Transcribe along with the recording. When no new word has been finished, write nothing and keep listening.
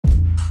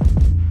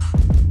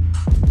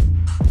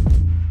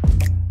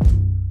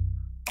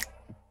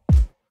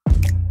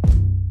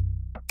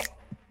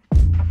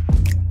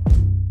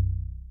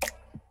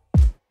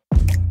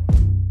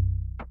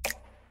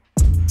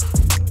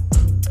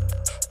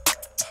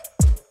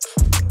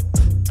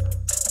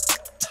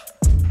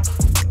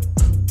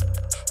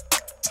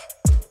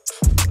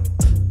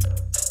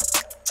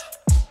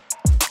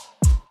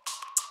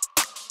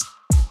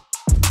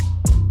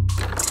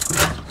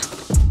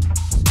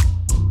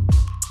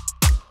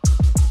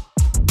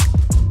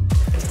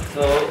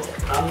So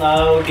I'm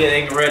now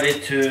getting ready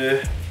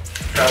to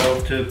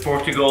travel to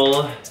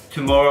Portugal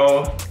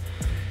tomorrow.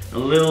 A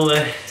little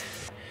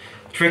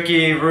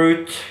tricky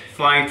route,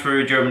 flying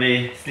through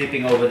Germany,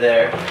 sleeping over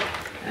there,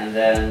 and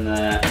then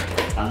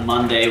on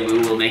Monday we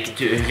will make it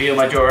to Rio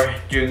Major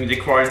during the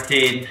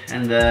quarantine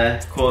and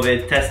the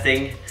COVID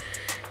testing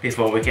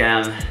before we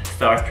can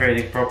start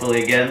training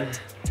properly again.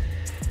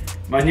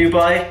 My new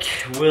bike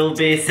will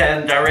be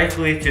sent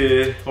directly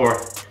to, or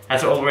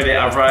has already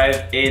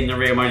arrived in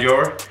Rio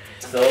Major.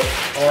 So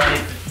all I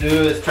need to do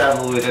is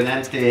travel with an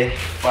empty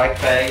bike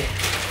bag.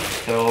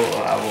 So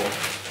I will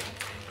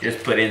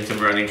just put in some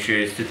running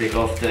shoes to take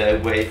off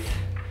the weight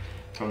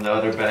from the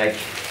other bag.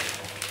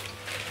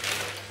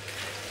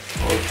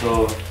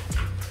 Also,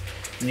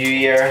 new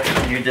year,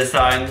 new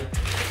design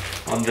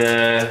on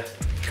the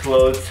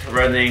clothes,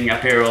 running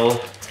apparel.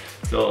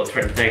 So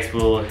Trimtex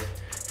will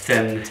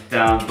send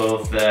down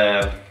both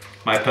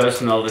my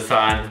personal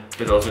design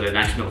but also the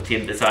national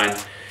team design,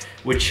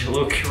 which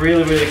look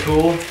really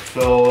cool.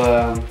 So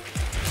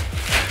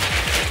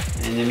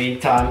in the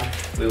meantime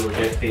we will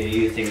just be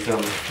using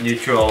some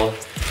neutral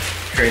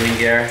training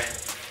gear.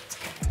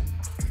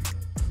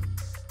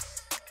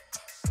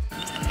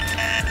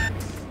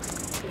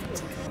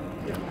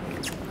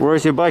 Where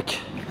is your bike?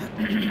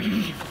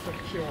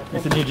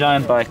 It's a new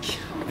giant bike.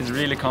 It's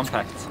really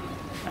compact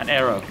and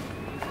aero.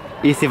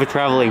 Easy for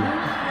traveling.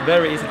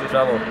 Very easy to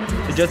travel.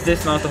 You just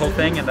dismount the whole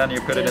thing and then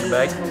you put it in the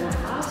bag.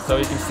 So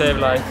you can save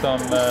like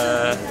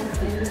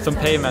some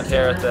payment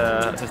here at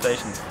the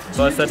station.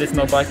 So I said there's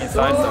no bike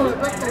inside, so.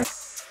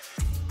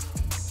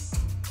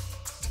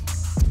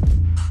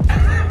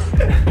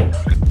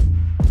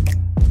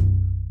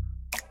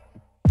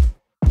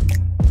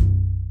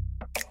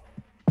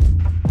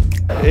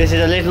 Is it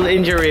a little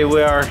injury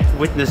we are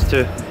witness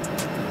to?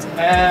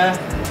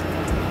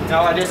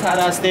 No, I just had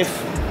a stiff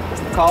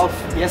calf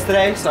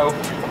yesterday, so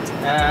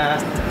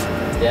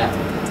yeah,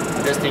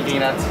 I'm just thinking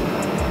that.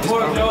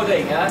 More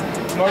clothing, huh?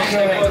 More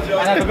clothing.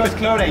 I have good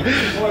clothing.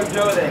 More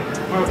clothing.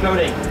 More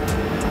clothing.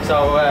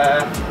 So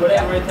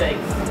whatever it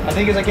takes. I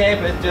think it's okay,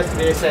 but just to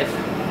be safe.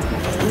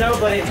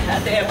 Nobody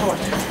at the airport.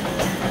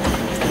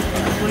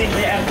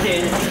 Completely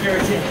empty, the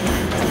security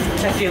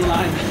check-in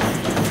line.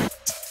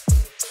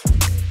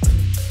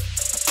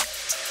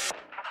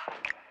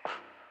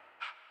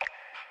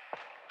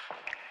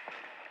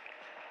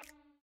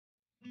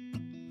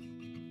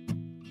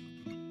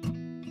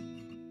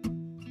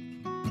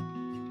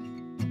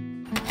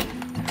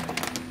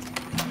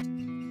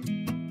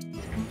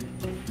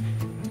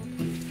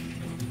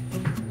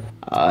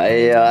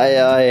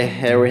 Aye,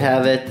 here we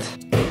have it.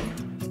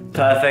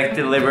 Perfect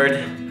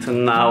delivered. So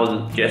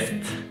now just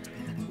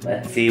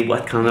let's see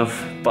what kind of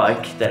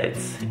bike that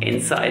it's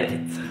inside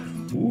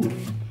it. Ooh.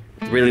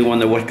 Really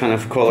wonder what kind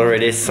of color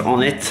it is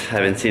on it.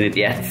 Haven't seen it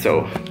yet,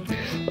 so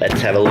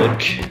let's have a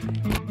look.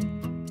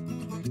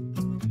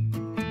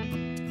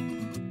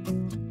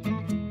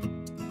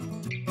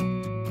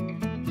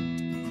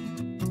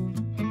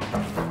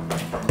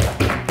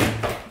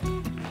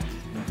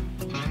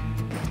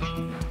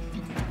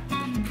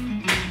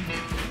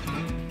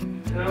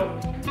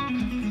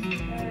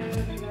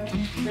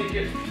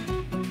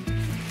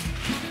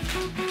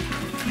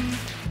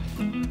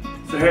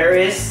 So here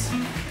is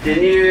the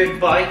new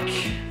bike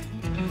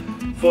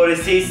for the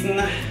season.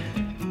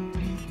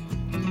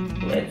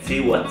 Let's see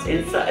what's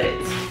inside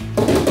it.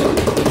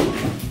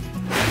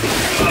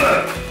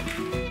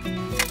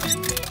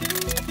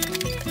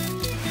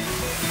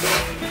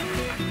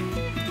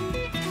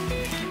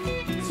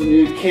 Some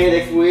new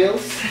Cadex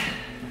wheels.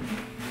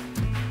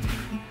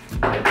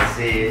 Let's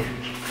see.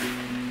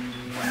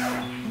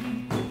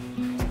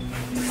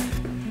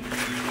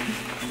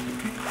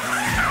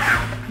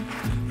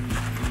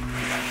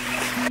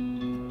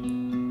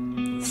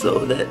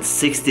 So that's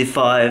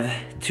 65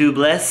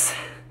 tubeless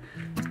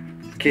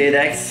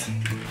Cadex.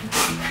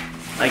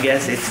 I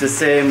guess it's the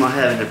same I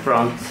have in the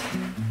front.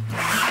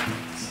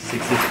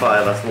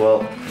 65 as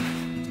well.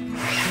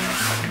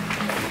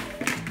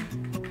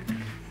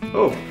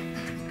 Oh,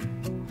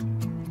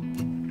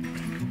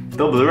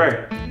 double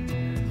rare.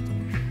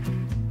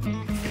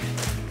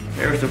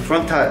 There's the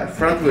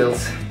front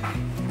wheels.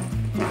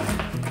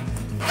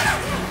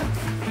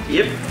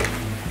 Yep.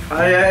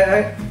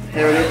 Aye.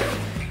 Here it is.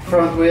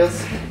 Front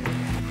wheels.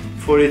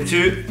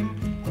 42.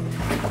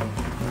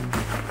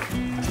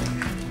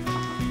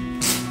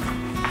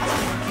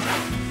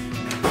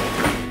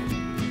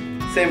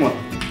 Same one.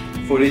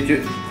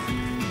 42.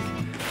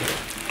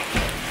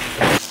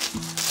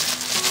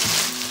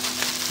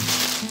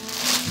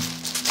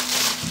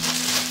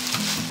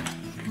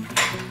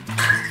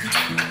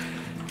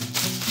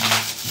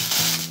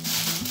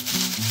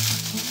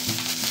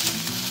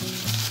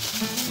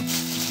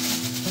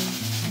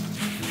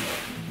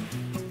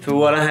 So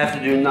what I have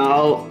to do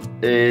now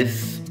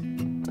is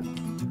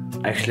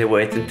actually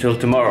wait until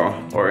tomorrow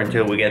or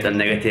until we get a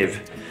negative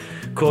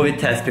COVID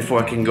test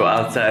before I can go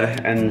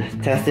outside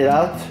and test it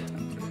out.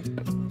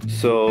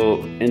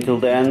 So until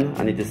then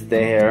I need to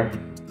stay here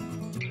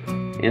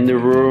in the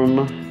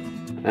room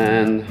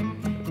and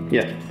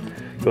yeah,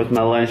 got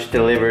my lunch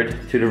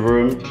delivered to the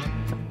room.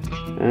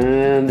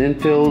 And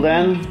until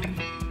then,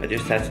 I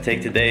just have to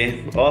take the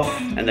day off,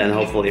 and then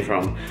hopefully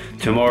from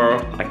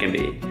tomorrow I can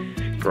be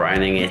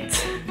grinding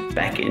it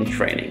back in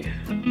training.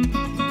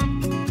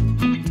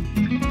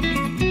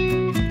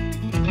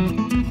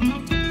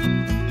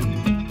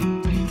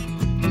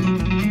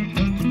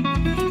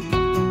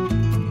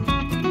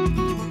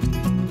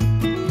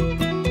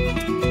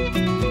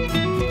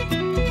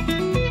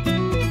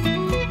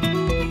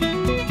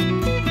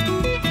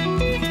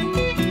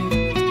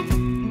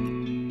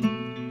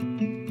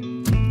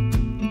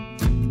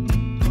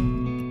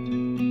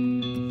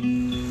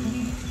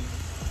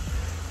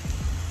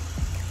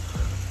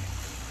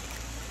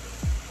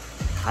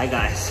 Hi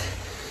guys,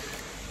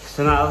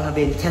 so now I've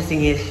been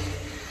testing it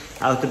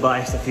out the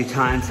bikes a few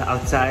times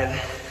outside,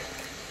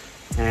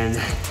 and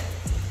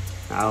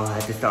now I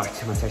had to start.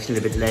 I was actually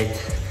a bit late,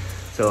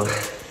 so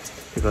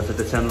because of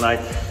the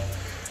sunlight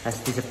has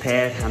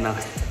disappeared, I'm now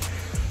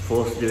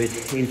forced to do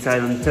it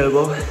inside on the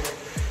turbo.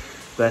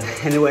 But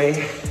anyway,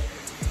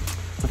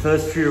 my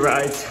first few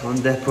rides on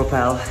the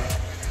Propel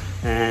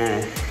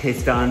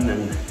is done,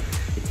 and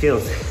it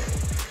feels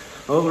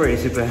overly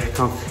super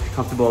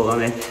comfortable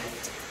on it.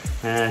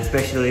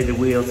 Especially the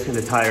wheels and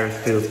the tires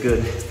feels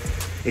good.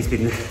 It's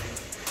been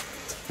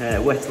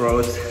wet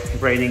roads,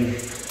 raining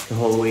the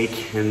whole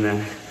week,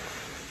 and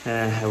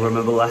I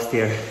remember last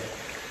year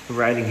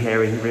riding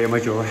here in Rio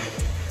Major.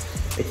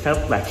 It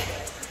felt like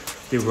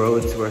the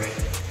roads were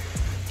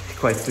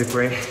quite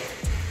slippery.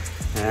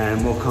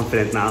 More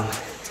confident now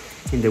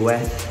in the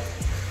wet.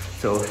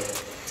 So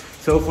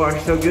far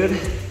so good.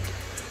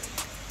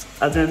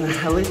 And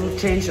then a little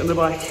change on the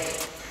bike.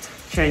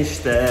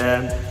 Changed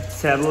the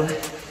saddle.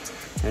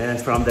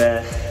 From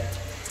the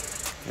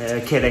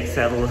Cadex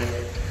saddle,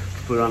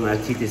 put on a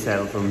TT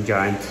saddle from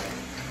Giant,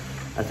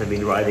 as I've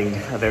been riding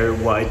a very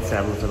wide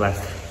saddle for the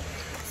last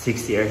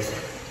 6 years.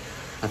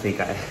 I think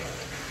I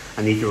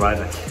need to ride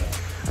like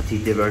a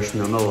TT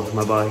version on all of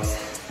my bikes.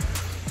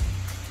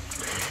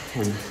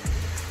 And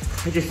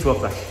I just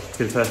swapped like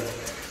to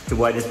the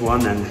widest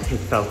one, and it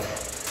felt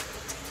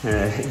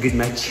a good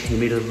match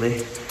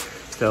immediately.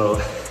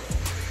 So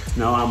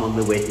now I'm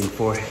only waiting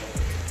for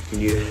the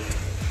new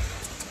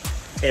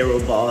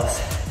aero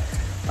bars,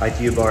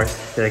 ITU bars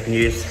that I can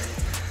use,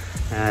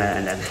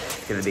 and then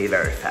it's gonna be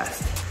very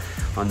fast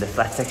on the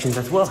flat sections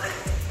as well.